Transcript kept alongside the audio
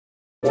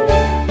What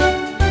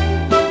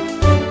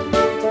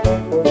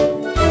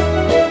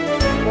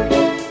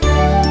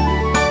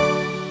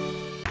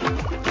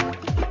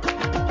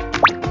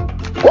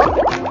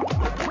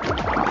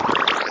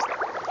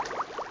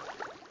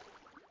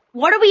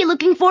are we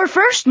looking for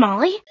first,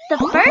 Molly? The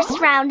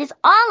first round is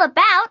all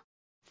about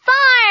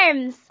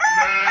farms.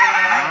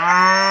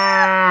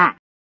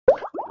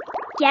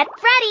 Get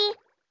ready.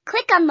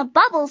 Click on the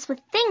bubbles with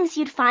things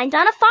you'd find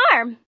on a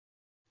farm.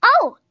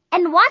 Oh,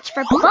 and watch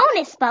for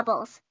bonus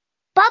bubbles.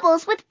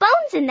 Bubbles with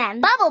bones in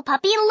them. Bubble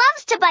Puppy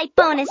loves to bite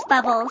bonus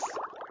bubbles.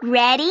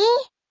 Ready?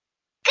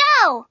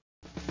 Go!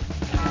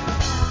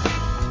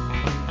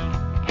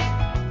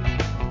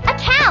 A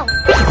cow.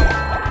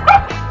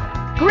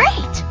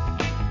 Great!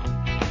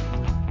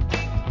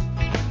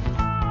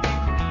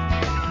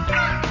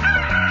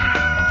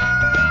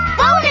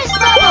 Bonus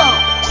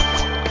bubble!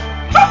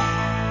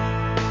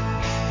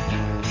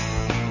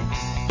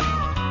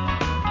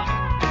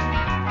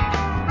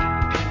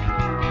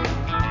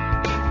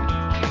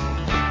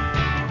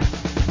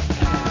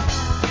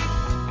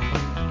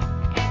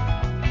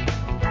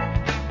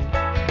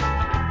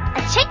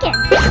 A chicken.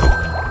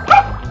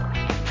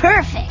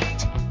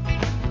 Perfect!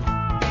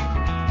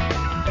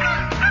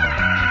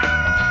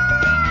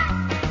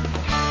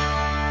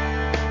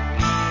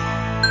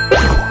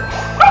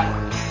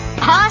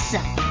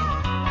 Awesome!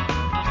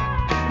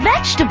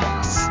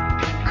 Vegetables!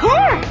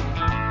 Corn!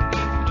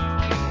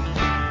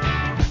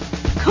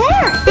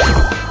 Corn!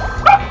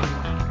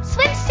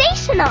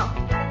 Swimsational!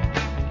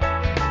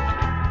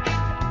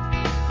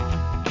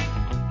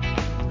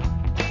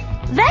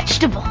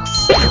 Vegetables!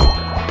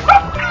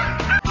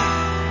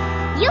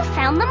 You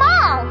found them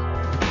all!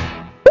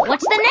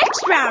 What's the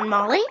next round,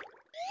 Molly?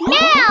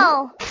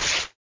 Mail!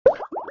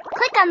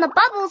 Click on the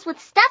bubbles with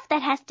stuff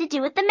that has to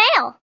do with the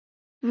mail.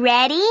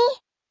 Ready?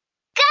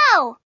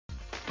 Go!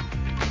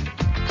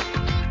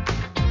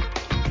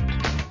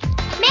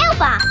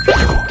 Mailbox!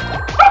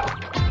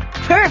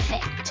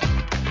 Perfect!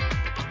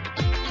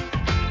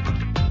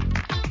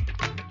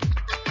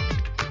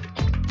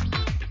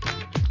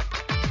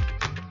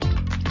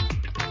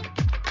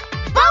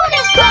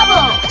 Bonus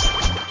bubble!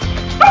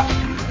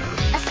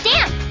 A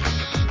stamp!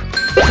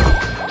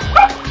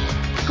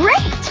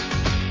 Great!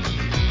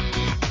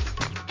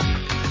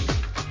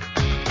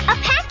 A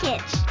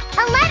package! A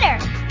letter!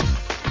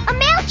 A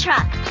mail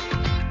truck!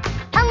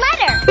 A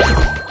letter!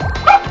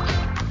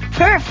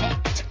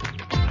 Perfect!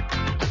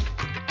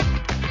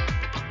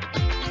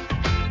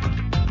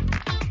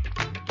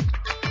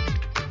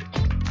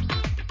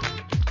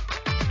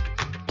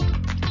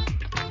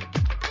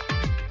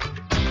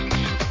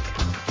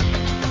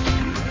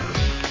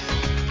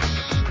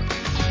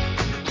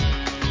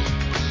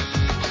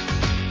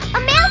 A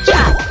mail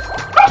truck!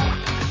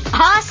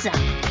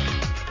 Awesome!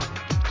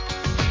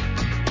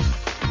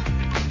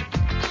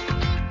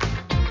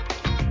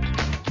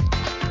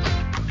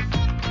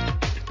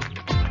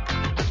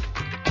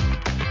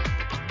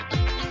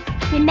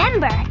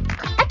 Remember,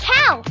 a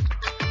cow.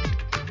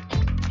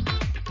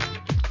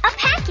 A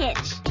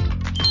package.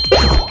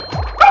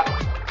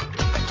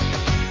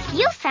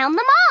 You found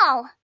them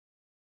all.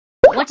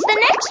 What's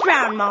the next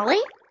round,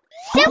 Molly?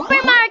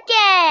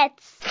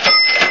 Supermarkets.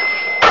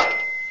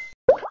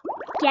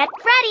 Get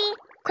ready.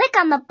 Click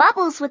on the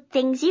bubbles with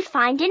things you'd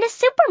find in a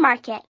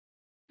supermarket.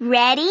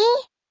 Ready?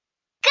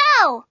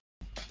 Go!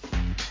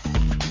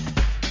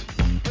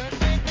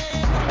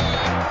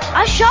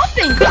 A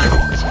shopping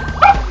cart!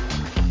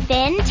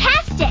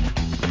 Fantastic!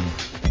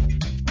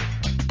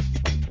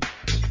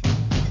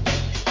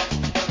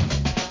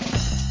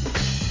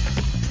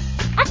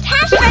 A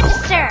cash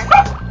register!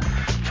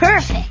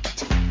 Perfect!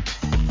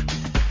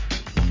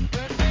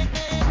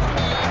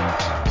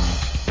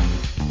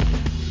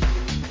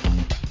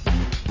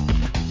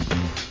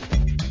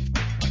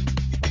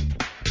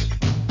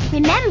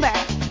 Remember,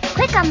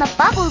 click on the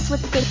bubbles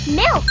with the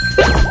milk.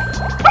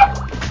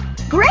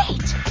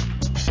 Great!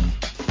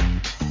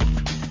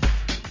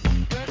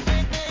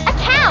 A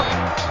cow.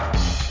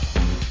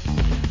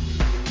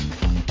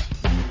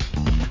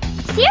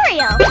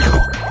 Cereal.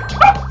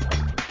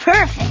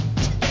 Perfect!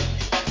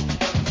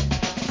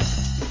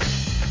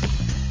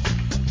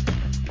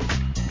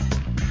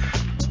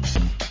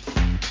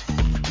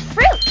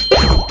 Fruit.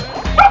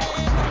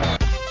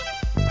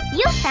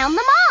 You found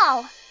them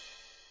all.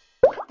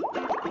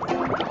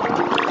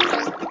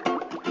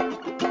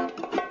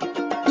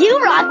 You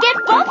rock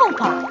at Bubble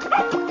Pop!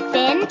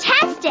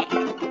 Fantastic!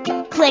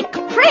 Click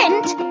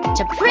Print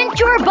to print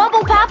your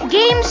Bubble Pop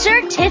game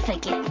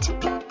certificate.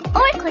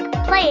 Or click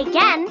Play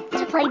again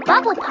to play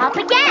Bubble Pop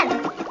again.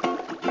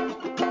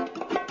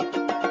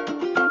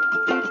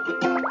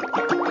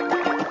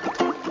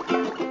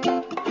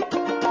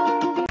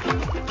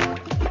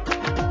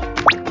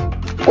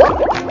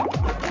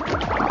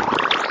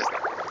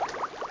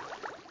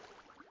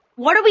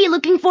 What are we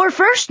looking for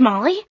first,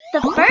 Molly?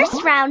 The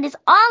first round is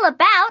all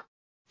about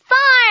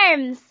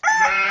farms.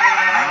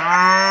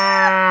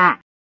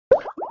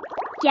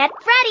 Get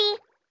ready.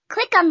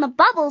 Click on the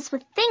bubbles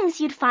with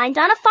things you'd find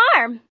on a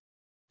farm.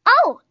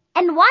 Oh,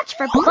 and watch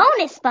for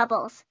bonus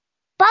bubbles.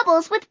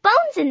 Bubbles with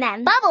bones in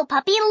them. Bubble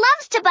Puppy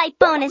loves to bite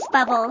bonus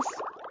bubbles.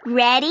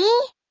 Ready?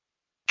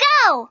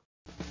 Go!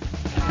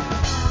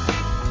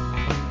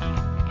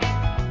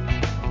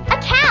 A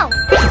cow.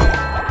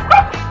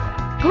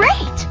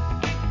 Great!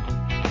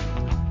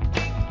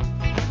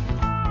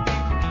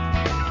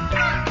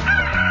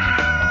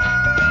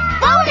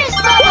 Bonus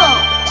bubble!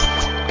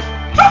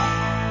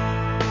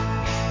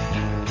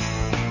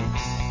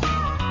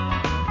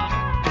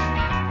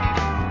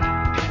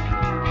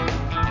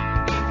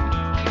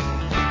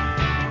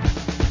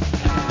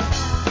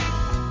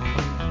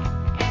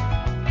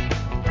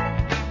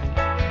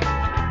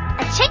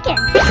 A chicken.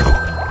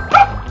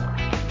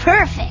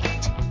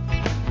 Perfect!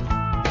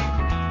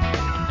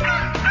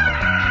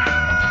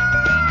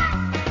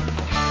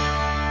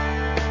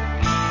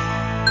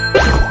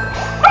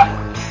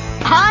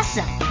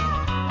 Awesome!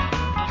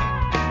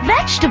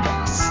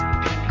 Vegetables!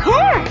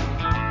 Corn!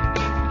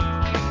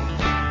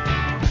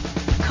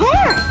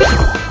 Corn!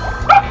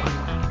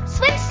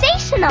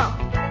 Sensational!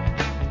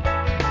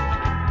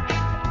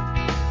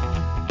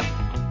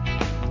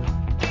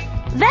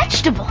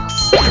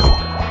 Vegetables!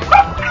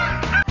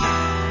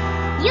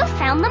 You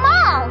found them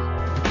all!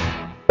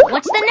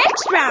 What's the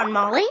next round,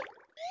 Molly?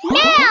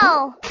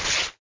 Mail!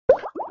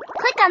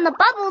 Click on the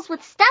bubbles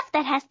with stuff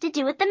that has to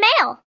do with the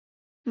mail.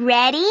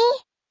 Ready?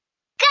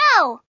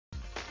 Go!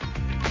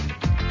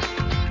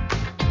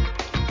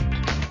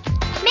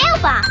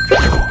 Mailbox.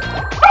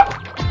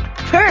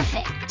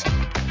 Perfect!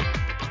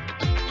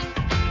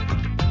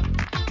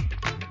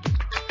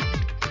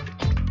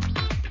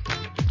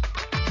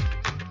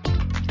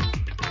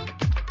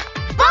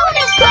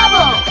 Bonus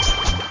bubble!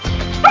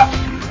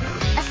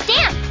 A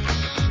stamp.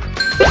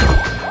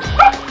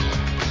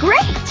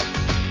 Great!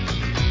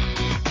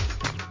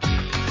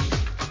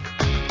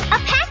 A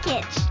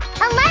package.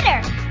 A letter.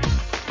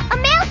 A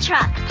mail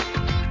truck.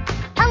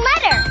 A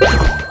letter.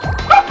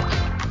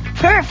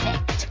 Perfect!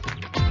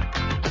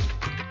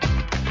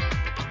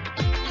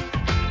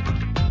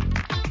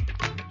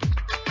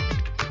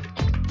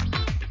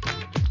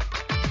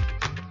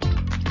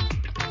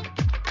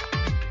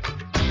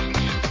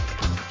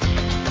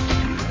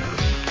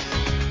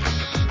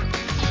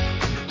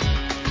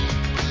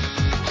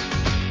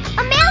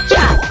 A mail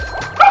truck.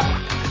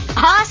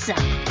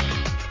 Awesome!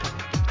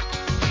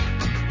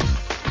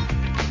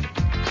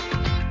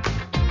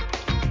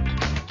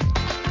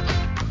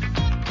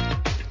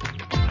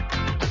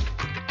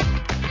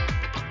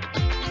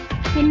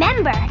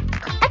 Remember,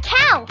 a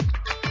cow.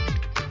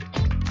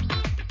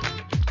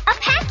 A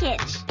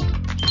package.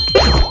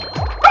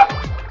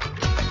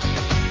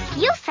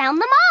 You found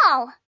them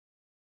all.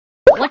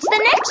 What's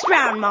the next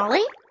round,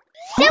 Molly?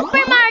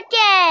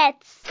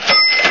 Supermarkets!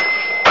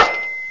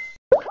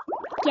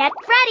 Get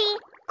ready.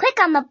 Click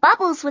on the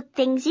bubbles with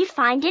things you'd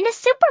find in a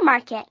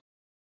supermarket.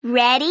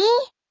 Ready?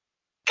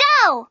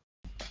 Go!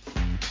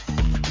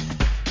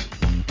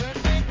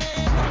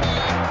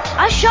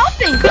 A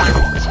shopping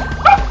cart!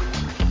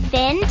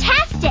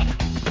 Fantastic!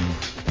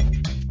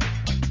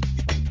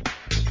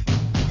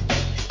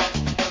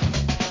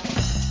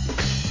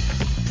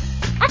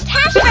 A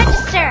cash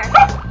register!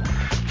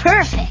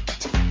 Perfect!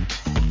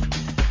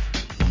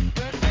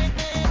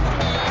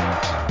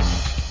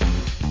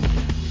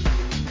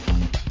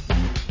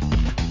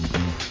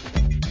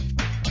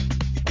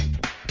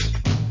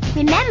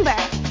 Remember,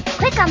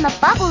 click on the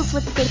bubbles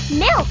with the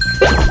milk.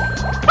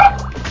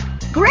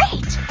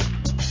 Great!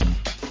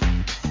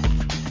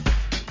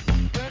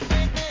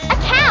 A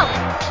cow.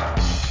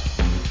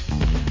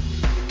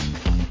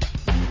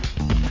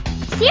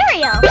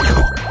 Cereal.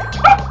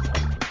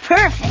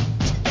 Perfect!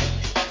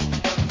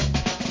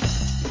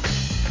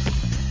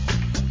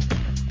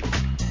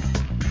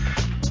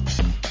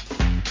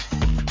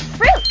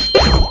 Fruit.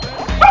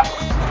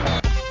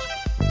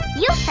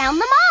 You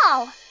found them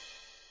all.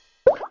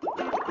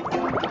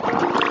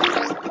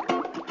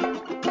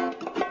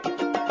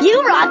 You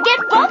rock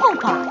at Bubble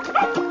Pop!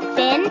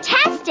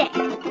 Fantastic!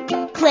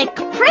 Click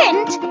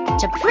Print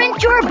to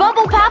print your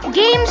Bubble Pop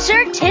game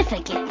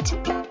certificate.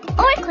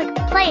 Or click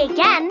Play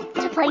again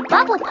to play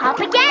Bubble Pop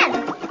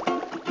again.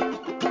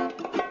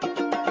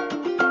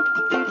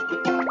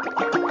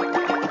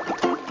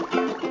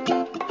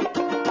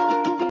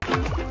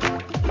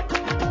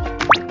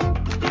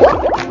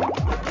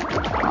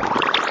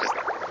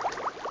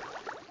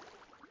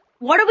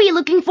 What are we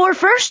looking for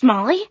first,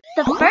 Molly?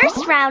 The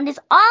first round is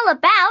all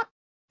about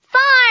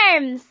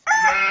farms.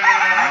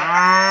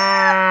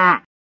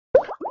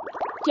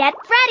 Get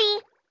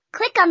ready.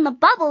 Click on the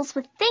bubbles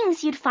with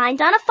things you'd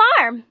find on a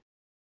farm.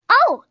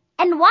 Oh,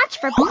 and watch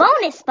for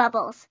bonus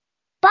bubbles.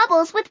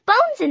 Bubbles with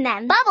bones in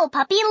them. Bubble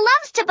Puppy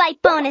loves to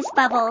bite bonus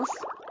bubbles.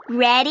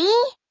 Ready?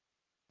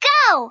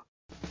 Go!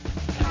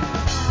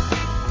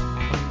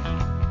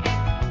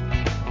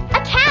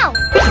 A cow.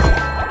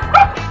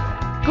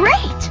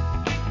 Great!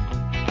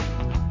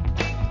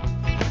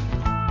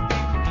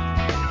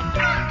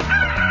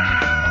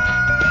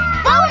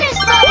 Bonus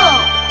bubble!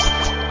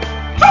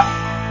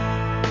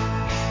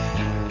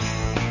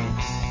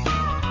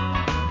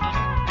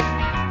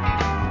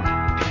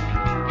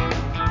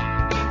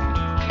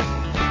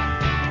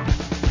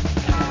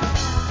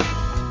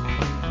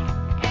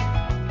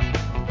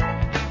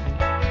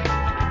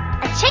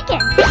 chicken.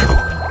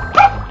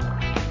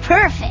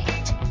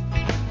 Perfect.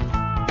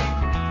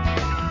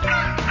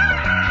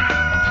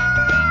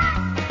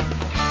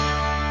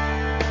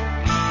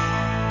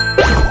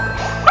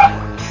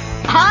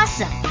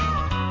 Awesome.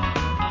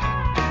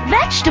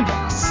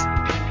 Vegetables.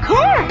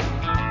 Corn.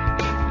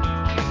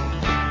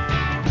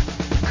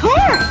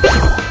 Corn.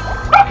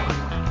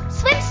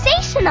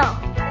 Swimsational.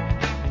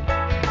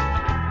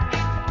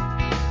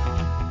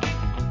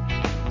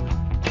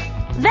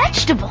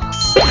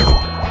 Vegetables.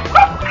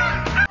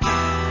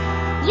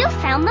 You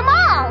found them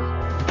all.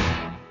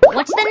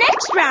 What's the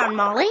next round,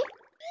 Molly?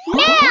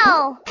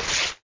 Mail.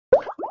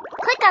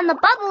 Click on the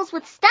bubbles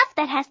with stuff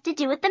that has to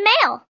do with the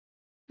mail.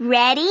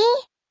 Ready?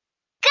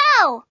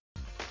 Go!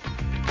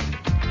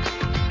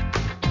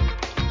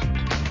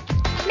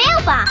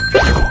 Mailbox.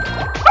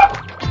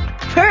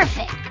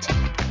 Perfect.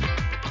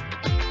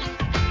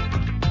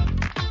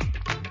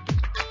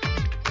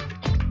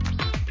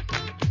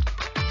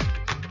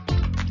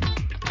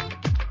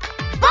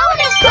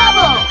 Bonus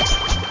bubbles!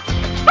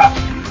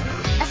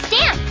 A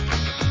stamp.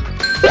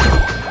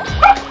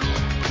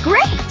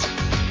 Great.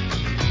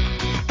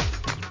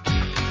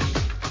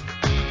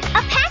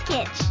 A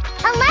package.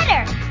 A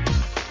letter.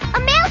 A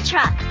mail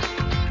truck.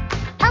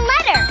 A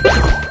letter.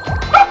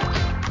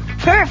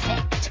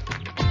 Perfect.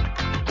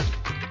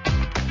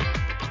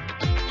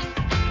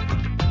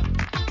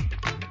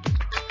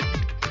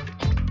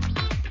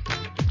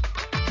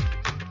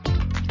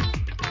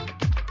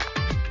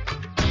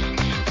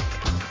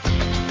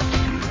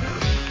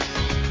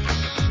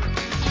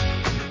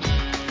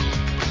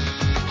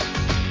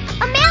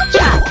 A mail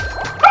truck.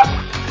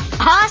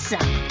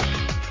 Awesome.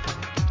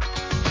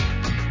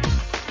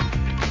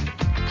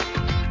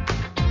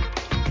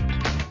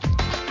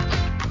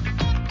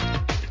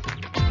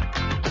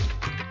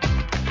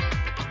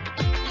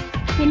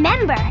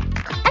 Remember,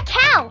 a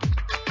cow.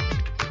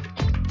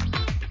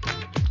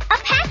 A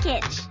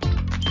package.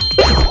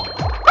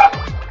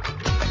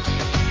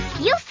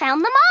 You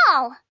found them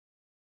all.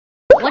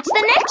 What's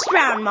the next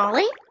round,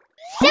 Molly?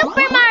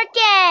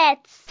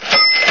 Supermarkets.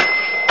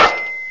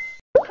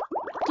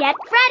 Get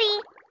ready.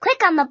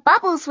 Click on the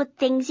bubbles with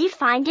things you'd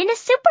find in a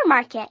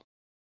supermarket.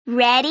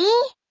 Ready?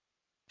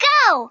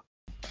 Go!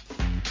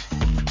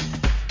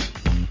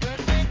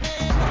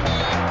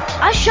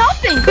 A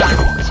shopping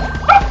cart.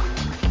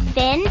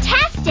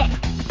 Fantastic!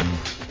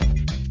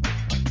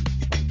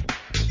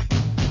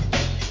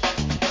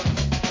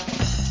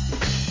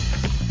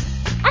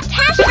 A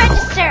cash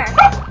register.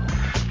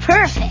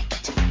 Perfect.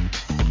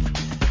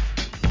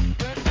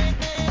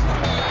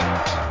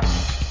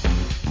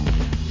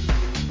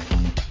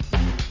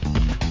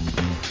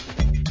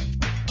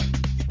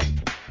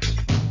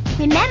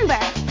 Remember,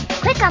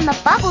 click on the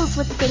bubbles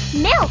with the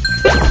milk.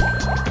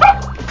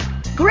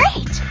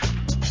 Great.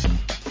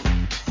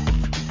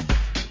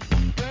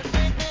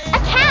 A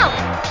cow.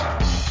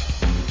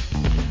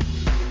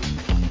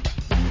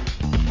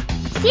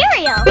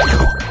 Cereal.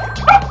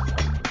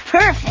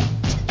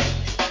 Perfect.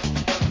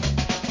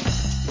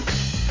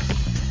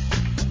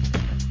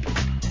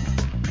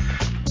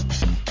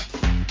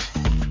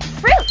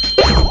 Fruit.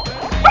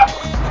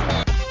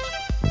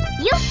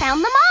 You found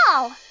them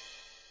all.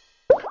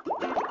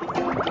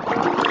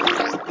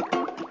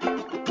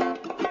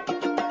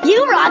 You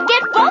rock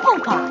at Bubble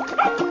Pop.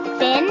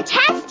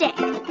 Fantastic!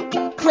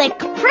 Click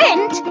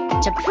Print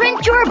to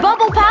print your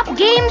Bubble Pop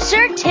game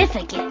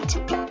certificate.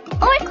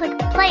 Or click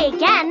Play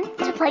again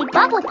to play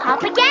Bubble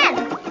Pop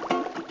again.